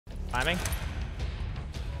Climbing.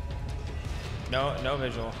 No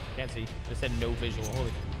visual. Can't see. Just said no visual.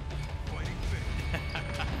 Holy.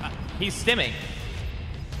 He's stimming.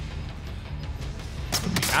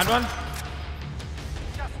 Found one.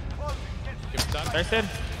 Thirsted.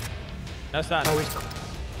 No stun.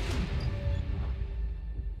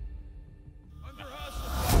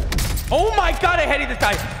 Oh my god! I headed this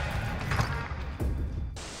guy.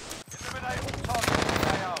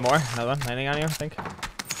 More. Another one landing on you. I think.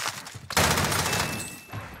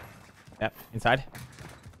 Yep. Inside.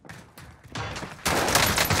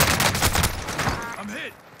 I'm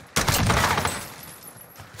hit.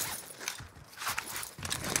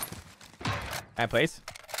 Bad place.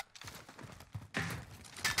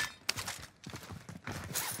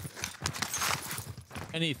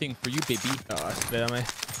 Anything for you, baby. Oh, I spit on me.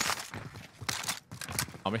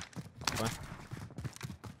 On me. Come on.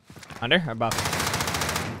 Under or above?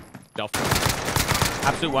 Delph.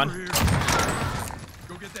 Absolute one.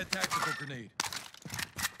 Go get that tactical grenade.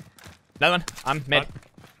 Another one. I'm mid.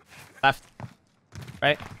 Left.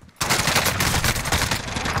 Right.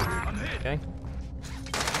 I'm hit. Okay.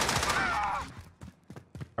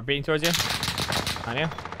 Are beating towards you. On you.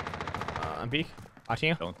 I'm beak. Watching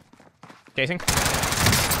you. Chilling. Chasing.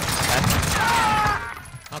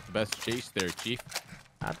 Not the best chase there, Chief.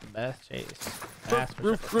 Not the best chase. That's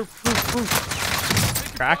for sure. Roof.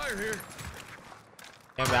 Crack. Fire here.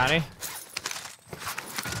 Game bounty.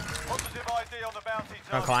 Positive ID on the bounty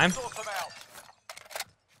Gonna zone. climb. Sort them out.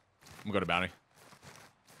 I'm going to bounty.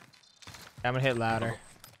 I'm gonna hit louder.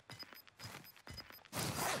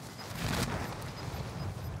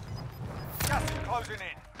 Gas is closing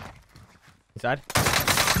in. Inside.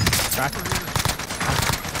 Crack.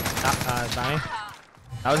 Bounty.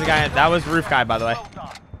 That was the guy. That was roof guy, by the way.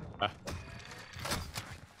 Well done.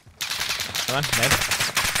 Come on, mid.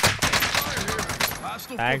 Fire here.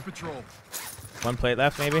 Hostile Bag. foot patrol. One plate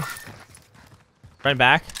left, maybe. Run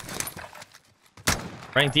back.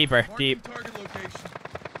 Running deeper. Deep. Target location.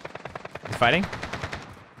 You fighting?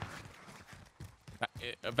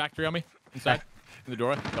 A factory on me. Inside. Okay. In the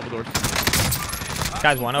door. Double doors. This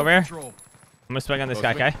guy's one over here. Patrol. I'm gonna swing on this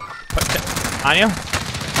guy, Close okay? On you?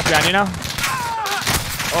 Up on you now?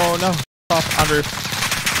 Oh no. Off on roof.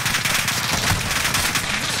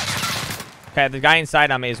 Okay, the guy inside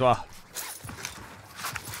on me as well.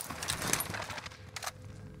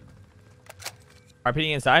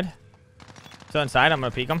 RPD inside. Still inside, I'm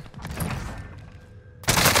gonna peek him.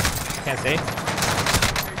 Can't see.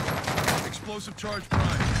 Explosive charge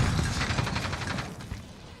prime.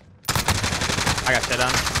 I got shit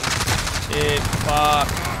on. Shit, fuck.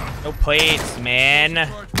 No plates, man.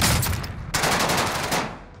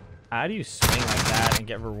 How do you swing like that and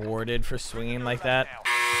get rewarded for swinging like that?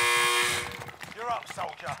 You're up,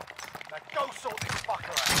 soldier. Now go sort this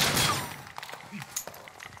fucker out.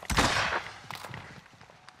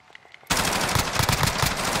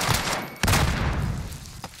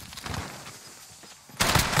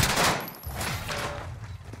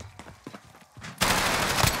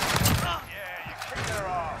 Yeah, you kicked their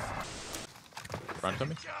ass. Front of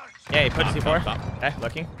me. Yeah, he put Stop, C4. stop. Okay,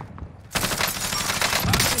 looking.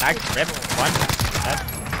 Back, rip, one. Dead.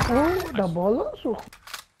 Oh, da bola, so.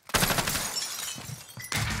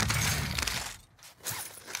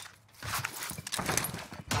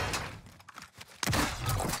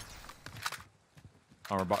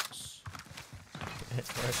 Armor box.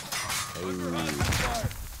 Ooh.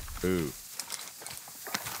 Ooh.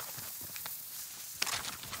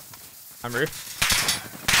 I'm roof.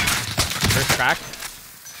 First crack.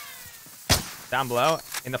 Down below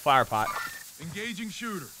in the flower pot. Engaging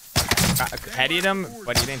shooter. Headied him,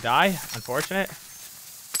 but he didn't die. Unfortunate.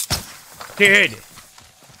 Dude.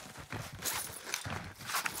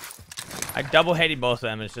 I double headed both of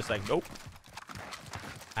them. And it's just like, nope.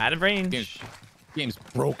 Out of range. Game's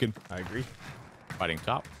broken. I agree. Fighting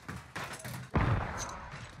top.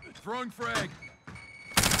 Throwing frag.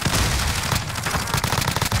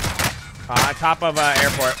 Top of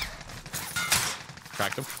airport.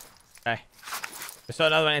 Cracked him. Okay. There's still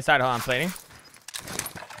another one inside. Hold on, plating.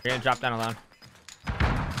 You're gonna drop down alone.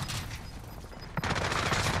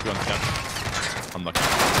 You on the step. I'm lucky.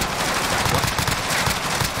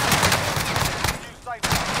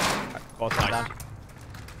 Both of them down.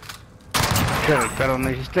 Pero no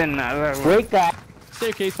hiciste nada, güey.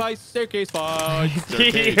 Staircase fight. Staircase fight.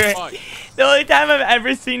 Staircase fight. The only time I've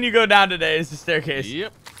ever seen you go down today is the staircase.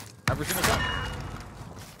 Yep. Every single time.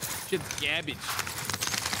 Shit's garbage.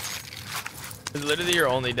 It's literally your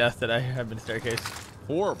only death that I have been staircase.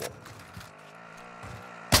 Horrible.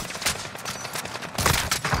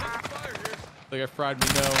 Fire here. Like I fried me,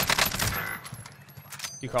 no.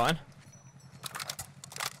 You calling?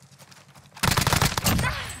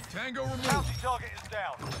 Tango removed. Bounty target is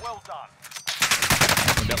down. Well done.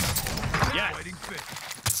 Window. Yes. Fighting fit.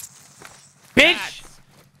 Bitch!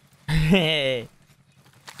 Hey.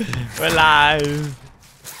 We're live.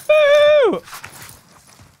 Woo!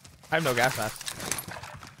 I have no gas mask.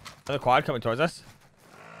 Another quad coming towards us.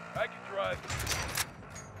 I can drive.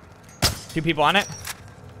 2 people on it.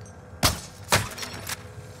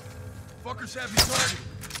 Fuckers have me targeted.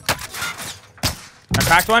 I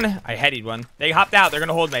cracked one. I headied one. They hopped out. They're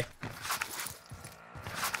gonna hold me.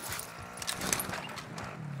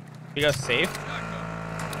 You go safe.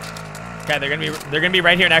 Okay, they're gonna be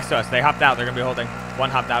right here next to us. They hopped out. They're gonna be holding. One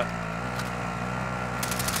hopped out.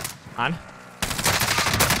 On.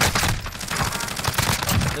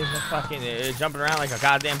 There's a fucking jumping around like a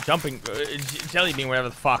goddamn jumping jelly bean, whatever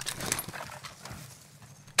the fuck.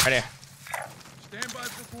 Right here. Stand by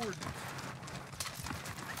for coordinates.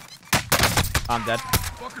 I'm dead.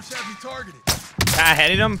 Fuckers have me targeted. I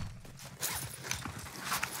headed him.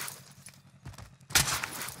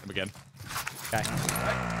 Him again. Okay. I can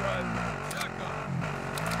drive. Shotgun.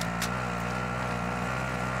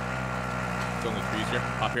 It's only trees here.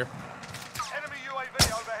 Up here. Enemy UAV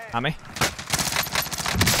overhead. On me.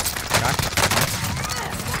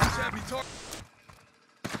 Fuckers have me targeted.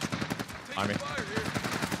 On me. Fire here.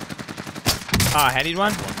 Oh, I headed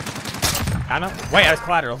one. I know. Wait, I was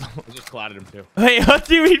collateral. I just clatted him too. Wait, what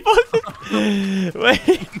do you mean?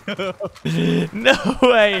 Wait. No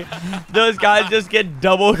way. Those guys just get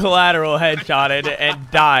double collateral headshotted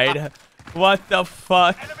and died. What the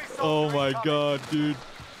fuck? Enemy Oh soldier my incoming. god, dude.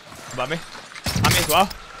 Above me. On me as well.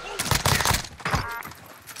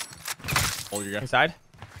 Hold your gun. Inside.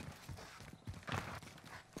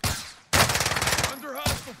 Under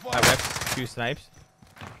hostile I fire. whipped 2 snipes.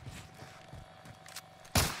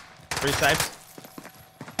 3 snipes.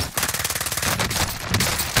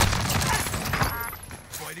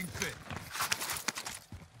 Fighting fit.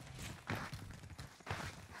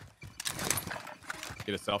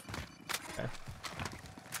 Get itself. Okay.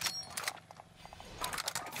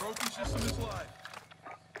 Trophy system is live.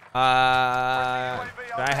 Do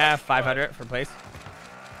I have 500 for place?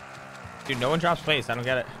 Dude, no one drops place. I don't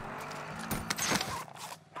get it.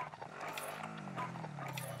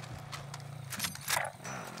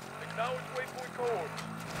 Acknowledge waypoint coordinates.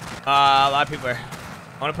 A lot of people are. I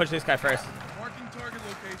want to push this guy first. Marking target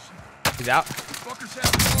location. He's out. Fuckers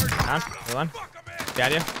have me targeted. Down. Good one. Fuck 'em in.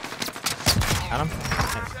 Got you. Got him.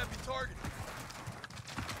 Fuckers have me targeted.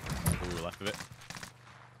 Ooh, left of it.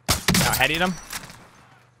 Now headed him.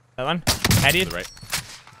 That one. Headed. To the right.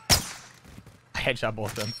 Headshot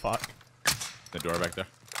both of them. Fuck. The door back there.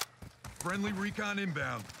 Friendly recon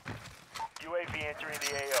inbound. UAV entering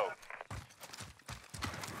the AO.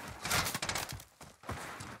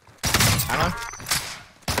 Got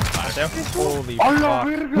him. Holy Allah fuck.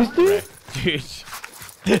 verga. Dude.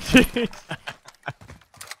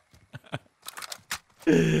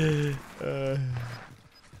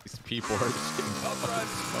 These people are just getting fucking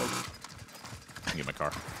smoked. I can get my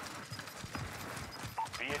car.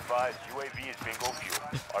 Be advised, UAV is bingo fuel.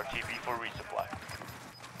 RTB for resupply.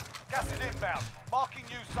 Gas is inbound. Marking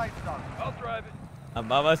you safe zone. I'll drive it.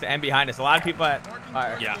 Above us and behind us. A lot of people at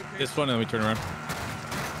fire. Yeah, this one, and then we turn around.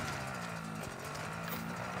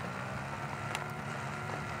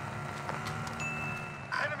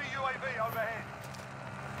 Enemy UAV overhead.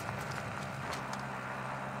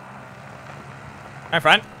 My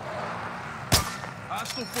front.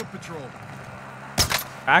 Hostile foot patrol.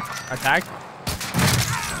 Back. Attacked.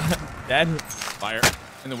 Dead. Fire.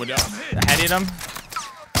 In the window. I'm hit. Headed him.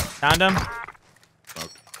 Found him.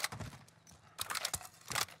 Smoked.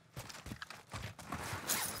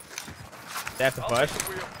 They have to I'll push. take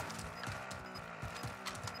the wheel.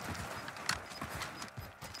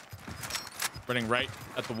 Running right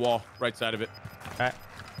at the wall. Right side of it. Alright.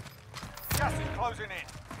 Gas is closing in.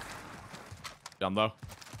 Down low.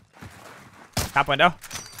 Top window.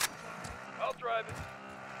 I'll drive it.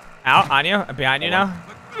 Out. On you. Behind you Hold now.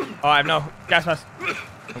 Oh, I have no gas mask.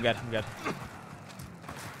 I'm good. I'm good.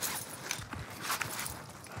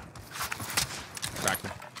 Cracked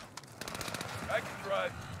him. I can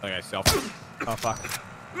drive. That guy's self. Oh, fuck.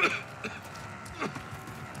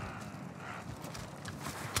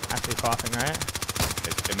 Actually coughing, right?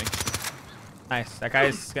 He's spinning. Nice. That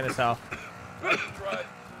guy's gonna sell. I can drive.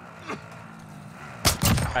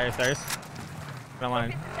 Fire thirst. I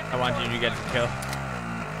want you to get the kill.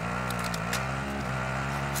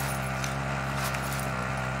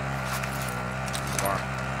 Bar.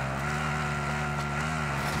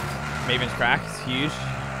 Maven's crack. It's huge.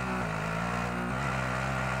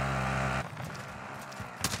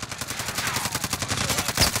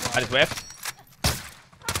 I just whiffed.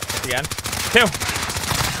 Again. 2.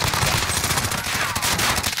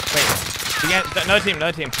 Wait. Again. Another team.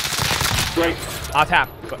 Another team. Wait. I'll tap.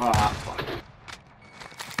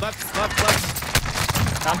 Left.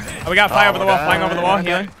 Down. Oh, we got flying over the wall. Flying over the wall.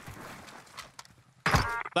 Healing.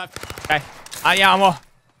 Left. Okay. Yeah, I'm wall.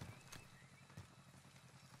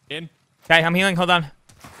 In. Okay, I'm healing. Hold on.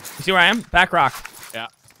 You see where I am? Back rock. Yeah.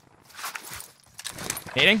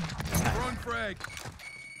 Nading. Run frag.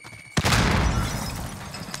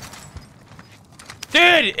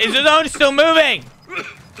 Dude, is the zone still moving?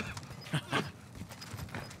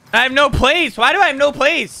 I have no place. Why do I have no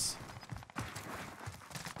place?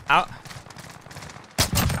 Out.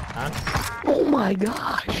 Down. Oh my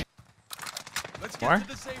gosh. Let's get More. to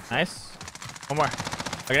the safe zone. Nice. One more.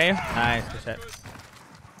 Look at you. Nice. Good shit.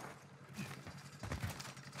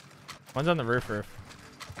 One's on the roof. Heard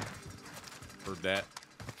that.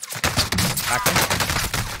 Back in.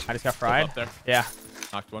 I just got fried. Up there. Yeah.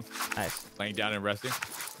 Knocked one. Nice. Laying down and resting.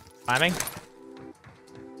 Climbing.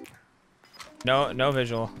 No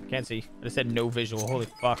visual. Can't see. I just said no visual. Holy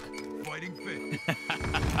fuck. Fighting fit.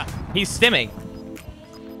 He's stimming.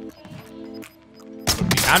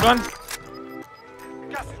 Found one.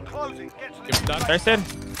 Gas is closing. Get to Give him done.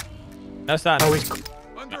 Thirsted. No stun. Oh, he's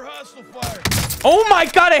Under hostile fire. Oh my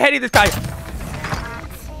god, I headed this guy.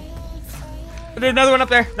 There's another one up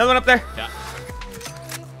there. Another one up there. Yeah.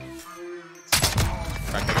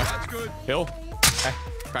 Crack that guy. That's good. Hill. Okay.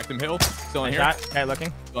 Cracked him hill. Still in Nice here. shot. Okay,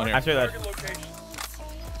 looking. Still in here. After that. Target location.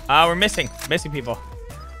 We're missing. Missing people.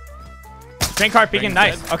 Train car peeking. Train's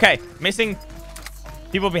Nice. dead. Okay. Missing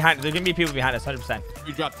people behind. There's gonna be people behind us. 100%.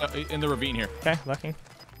 We dropped in the ravine here. Okay, looking.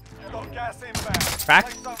 You've got gas inbound. Crack.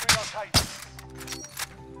 Safe zone relocated.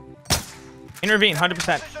 Intervene. 100%.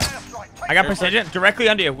 Precision airstrike. Take I got precision directly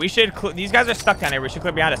under you. We should. These guys are stuck down here. We should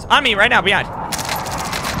clear behind us. On me right now. Behind.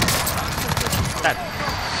 Dead.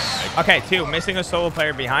 Okay, 2. Missing a solo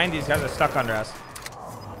player behind. These guys are stuck under us.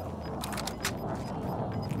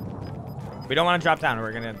 We don't want to drop down or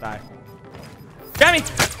we're gonna die. Get me!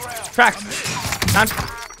 Tracks. Down.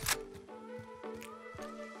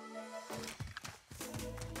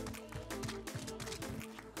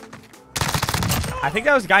 I think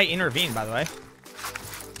that was a guy intervened, by the way. I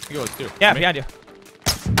think it was too. Yeah, Me? behind you.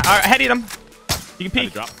 Alright, head him. You can Had to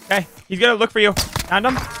peek. drop. Okay, he's gonna look for you. Found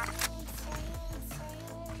him.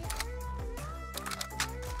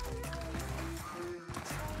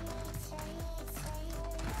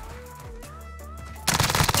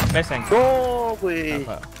 Missing. No way.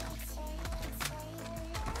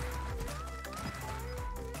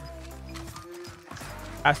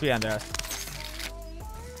 Has to be under us.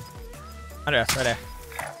 Under us, right there.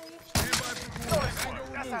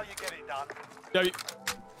 That's how you get it done. W.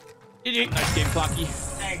 GG. Nice game, Cloaky.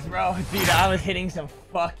 Thanks, bro. Dude, I was hitting some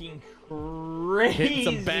fucking crazy. Hitting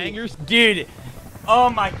some bangers. Dude. Oh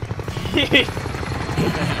my.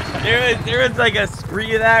 there was like a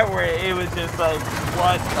spree of that where it was just like,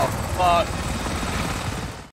 what the fuck?